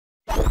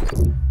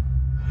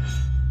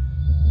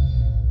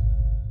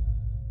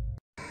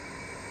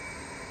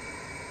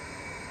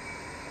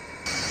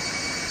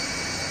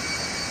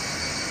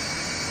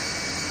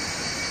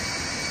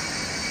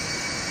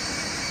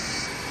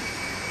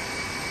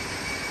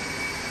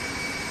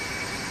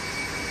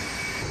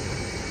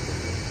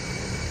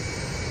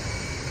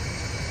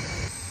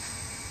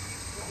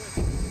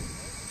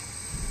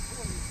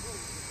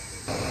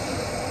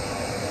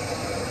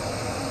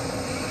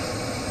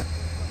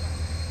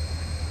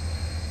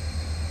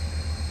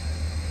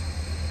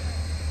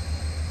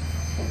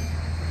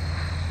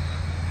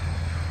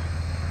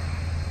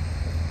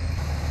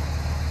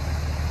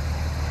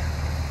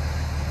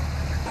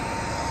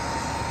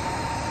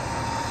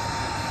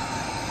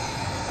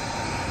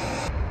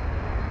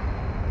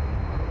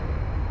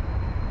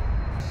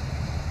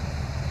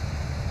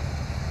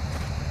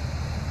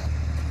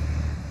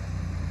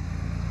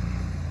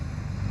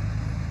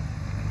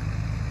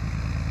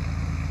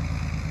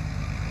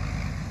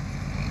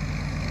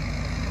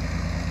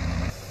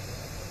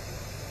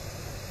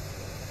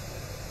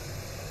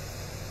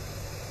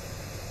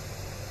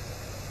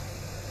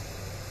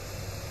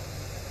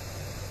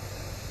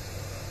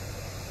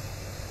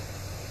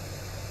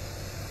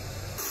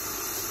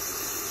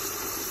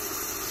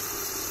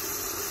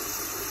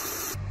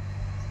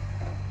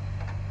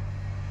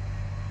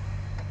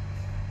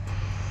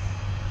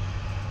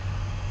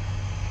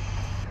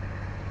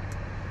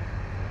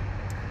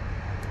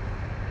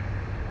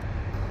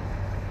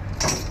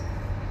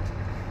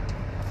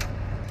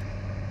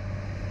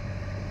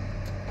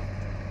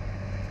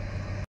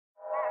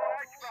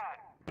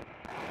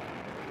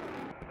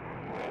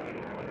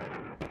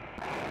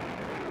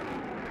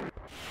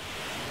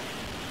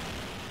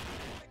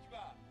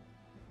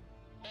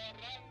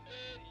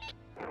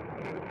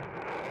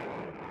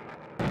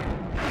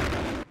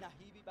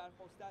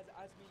برخواسته از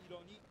عزم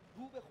ایرانی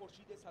رو به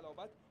خورشید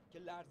صلابت که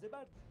لرزه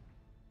بر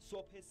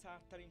صبح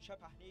سردترین شب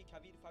پهنه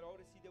کویر فرا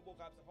رسیده و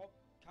قبضه‌ها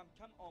کم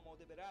کم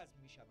آماده به رزم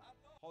می‌شوند.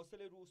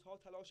 حاصل روزها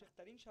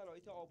تلاش‌ترین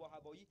شرایط آب و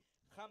هوایی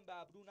خم به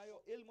ابرو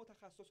نیا علم و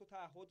تخصص و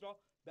تعهد را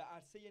به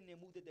عرصه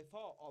نمود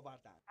دفاع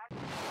آوردند.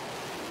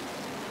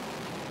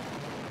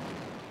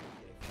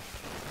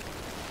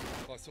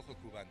 پاسخ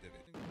کوبنده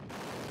بدیم.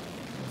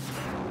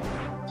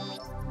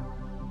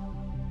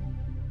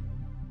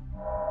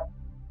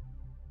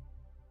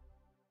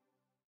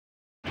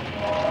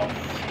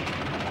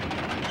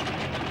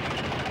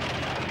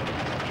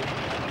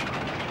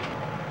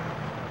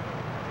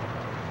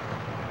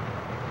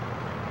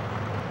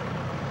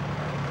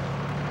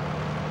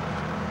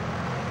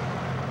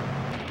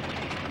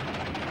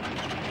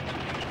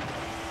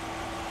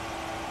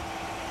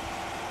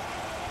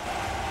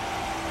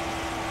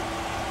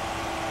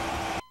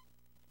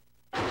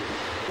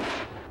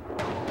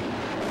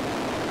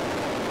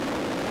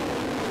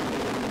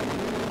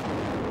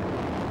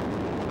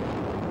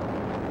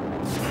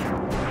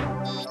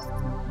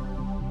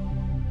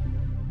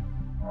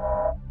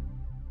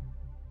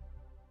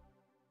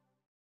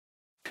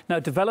 Now,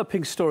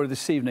 developing story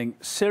this evening,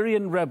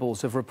 Syrian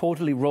rebels have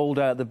reportedly rolled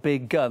out the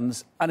big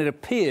guns, and it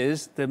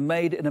appears they're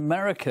made in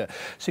America.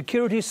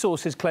 Security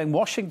sources claim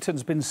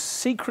Washington's been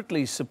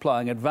secretly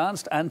supplying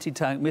advanced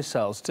anti-tank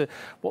missiles to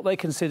what they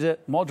consider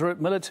moderate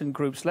militant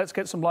groups. Let's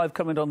get some live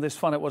comment on this,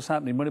 find out what's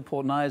happening.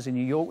 Report Naya is in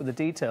New York with the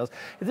details.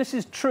 If this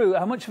is true,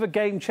 how much of a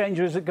game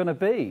changer is it going to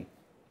be?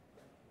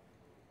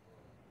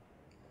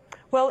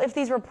 Well, if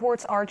these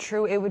reports are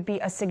true, it would be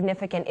a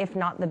significant, if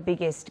not the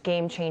biggest,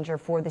 game changer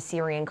for the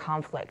Syrian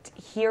conflict.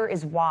 Here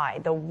is why.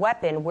 The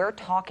weapon we're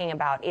talking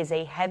about is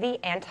a heavy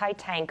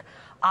anti-tank,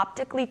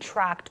 optically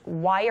tracked,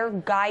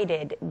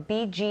 wire-guided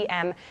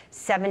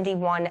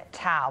BGM-71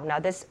 Tau. Now,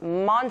 this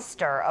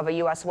monster of a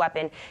U.S.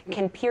 weapon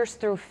can pierce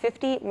through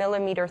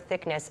 50-millimeter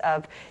thickness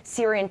of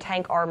Syrian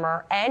tank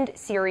armor and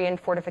Syrian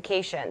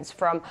fortifications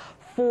from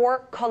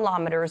 4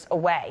 kilometers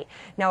away.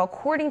 Now,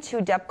 according to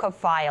DEPCA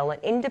File, an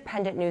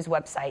independent news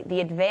website,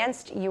 the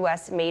advanced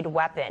U.S.-made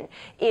weapon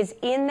is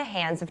in the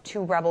hands of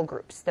 2 rebel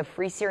groups, the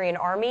Free Syrian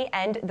Army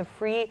and the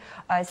Free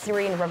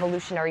Syrian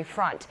Revolutionary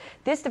Front.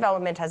 This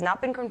development has not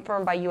been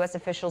confirmed by U.S.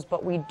 officials,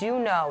 but we do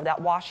know that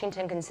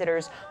Washington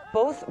considers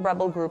both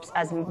rebel groups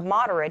as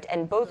moderate,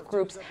 and both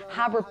groups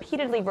have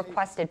repeatedly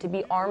requested to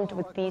be armed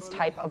with these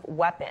type of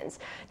weapons.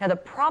 Now, the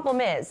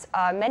problem is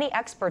many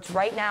experts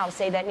right now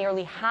say that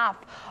nearly half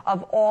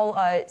of all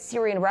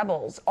Syrian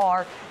rebels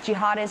are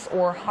jihadists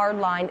or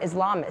hardline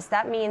Islamists.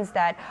 That means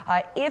that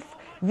if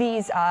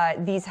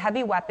these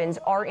heavy weapons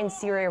are in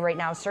Syria right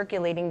now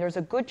circulating, there's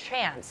a good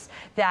chance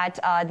that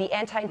the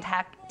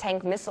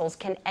anti-tank missiles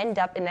can end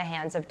up in the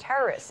hands of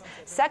terrorists.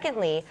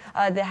 Secondly,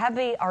 the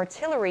heavy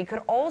artillery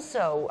could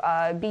also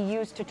be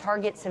used to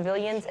target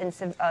civilians and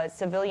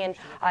civilian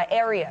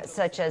areas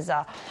such as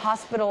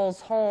hospitals,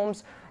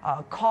 homes,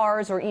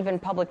 cars, or even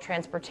public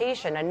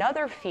transportation.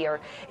 Another fear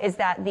is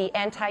that the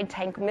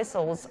anti-tank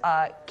missiles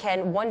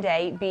can one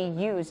day be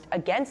used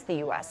against the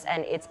U.S.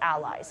 and its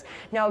allies.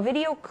 Now, a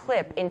video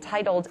clip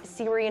entitled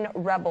 "Syrian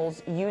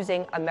Rebels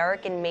Using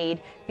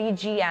American-Made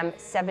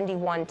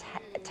BGM-71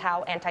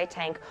 Tau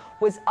Anti-Tank"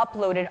 was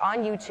uploaded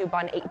on YouTube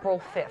on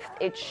April 5th.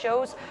 It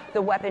shows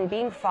the weapon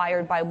being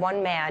fired by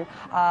one man,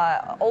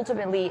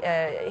 ultimately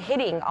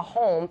hitting a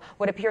home,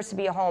 what appears to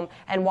be a home,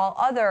 and while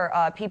other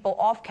people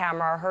off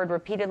camera are heard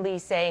repeatedly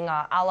saying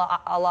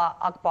Allah, Allah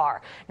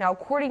Akbar. Now,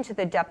 according to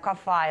the DEPCA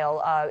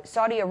file,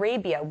 Saudi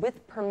Arabia,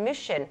 with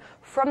permission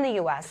from the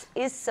U.S.,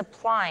 is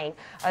supplying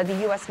the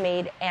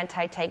U.S.-made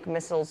anti-tank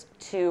missiles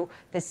to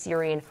the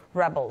Syrian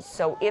rebels.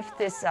 So if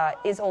this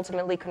is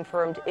ultimately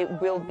confirmed, it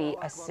will be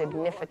a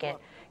significant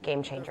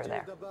game changer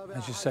there.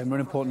 As you say,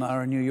 Marine Port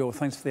Nara in New York.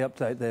 Thanks for the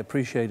update there.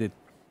 Appreciated.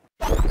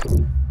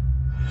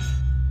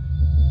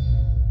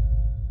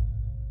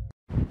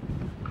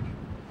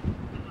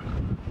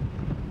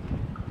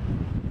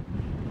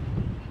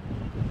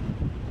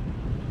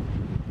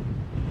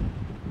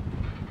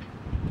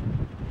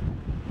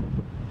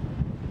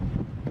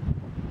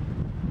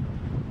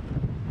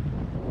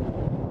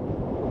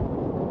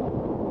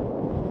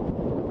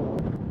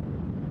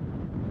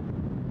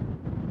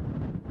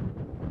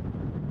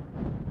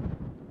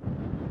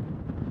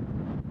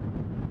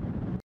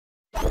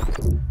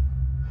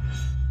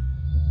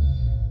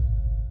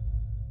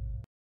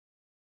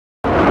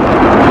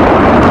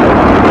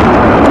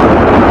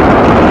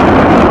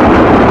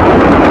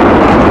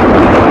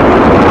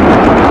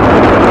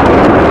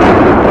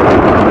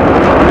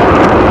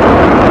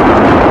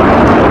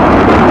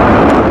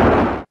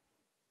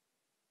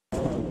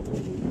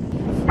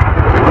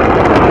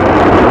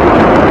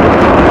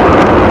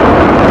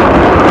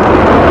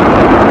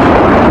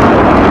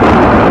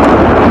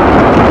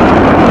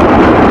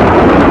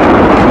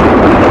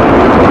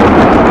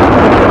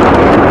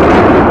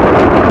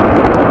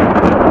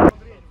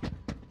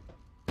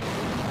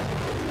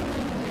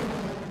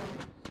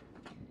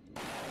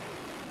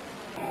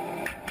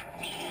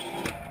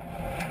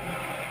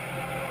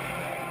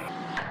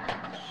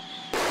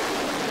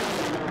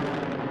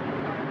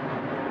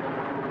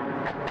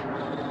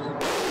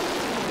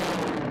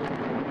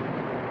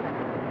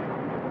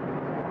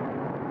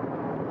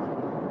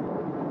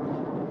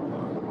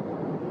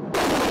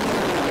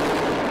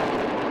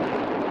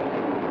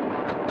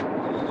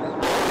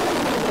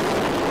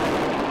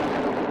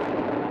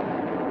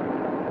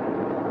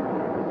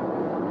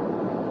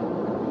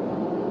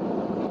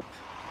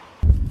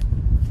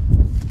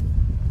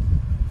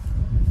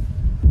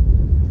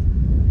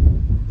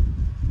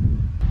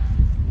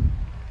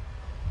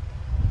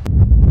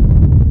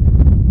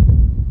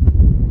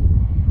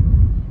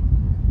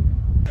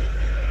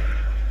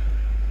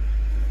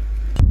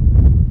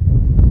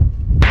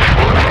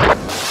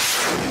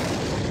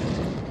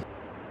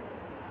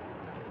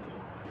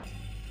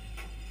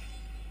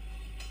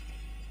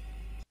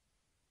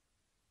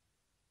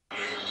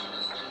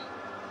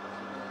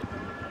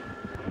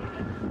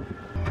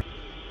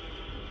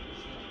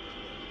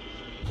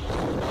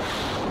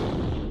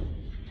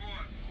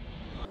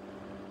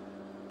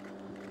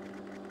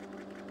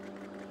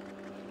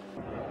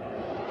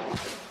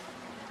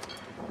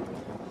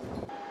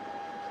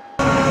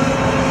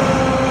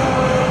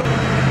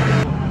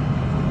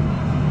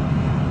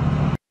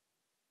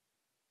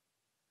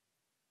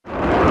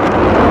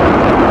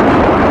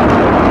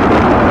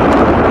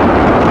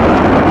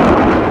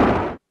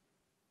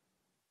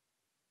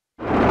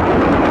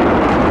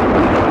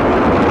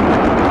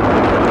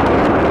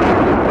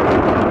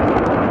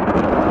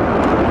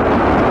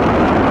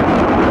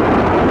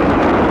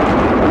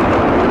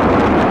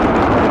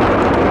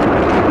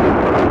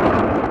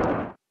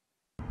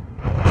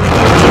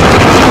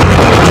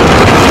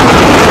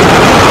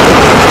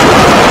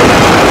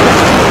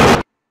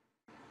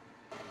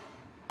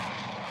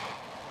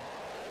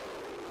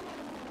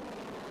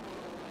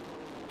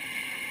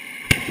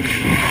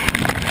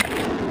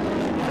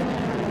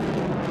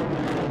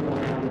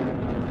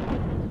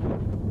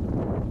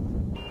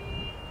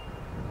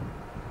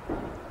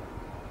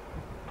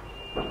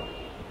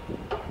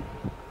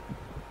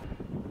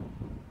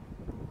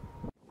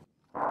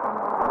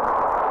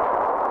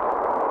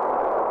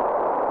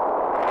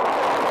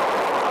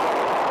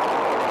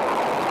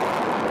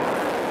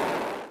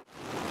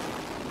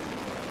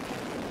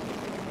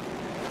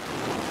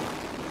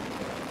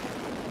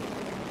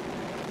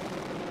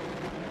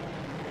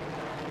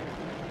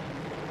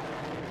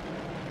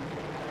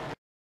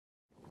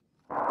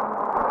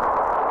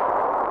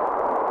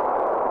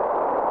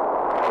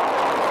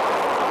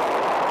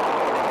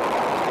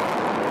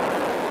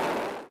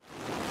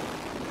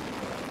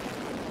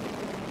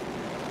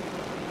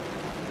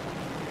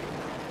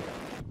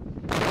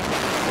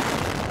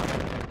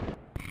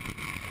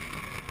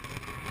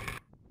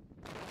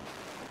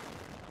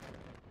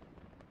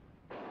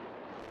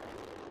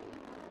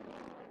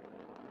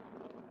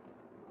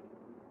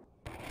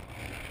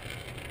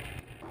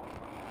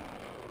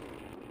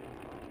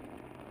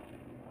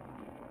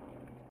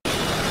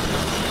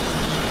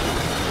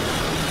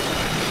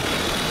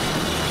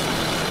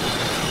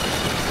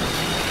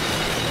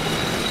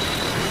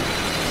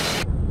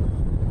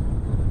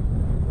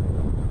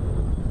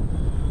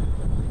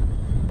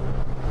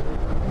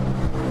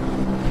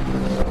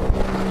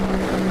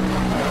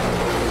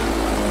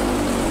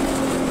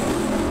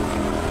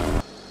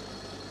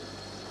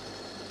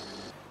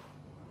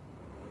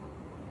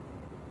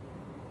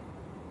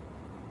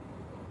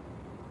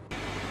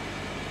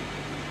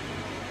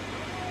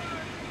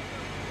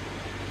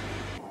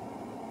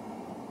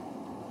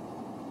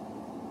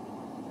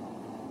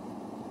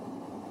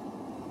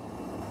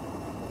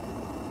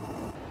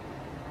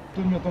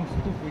 у меня там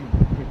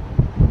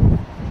ступы.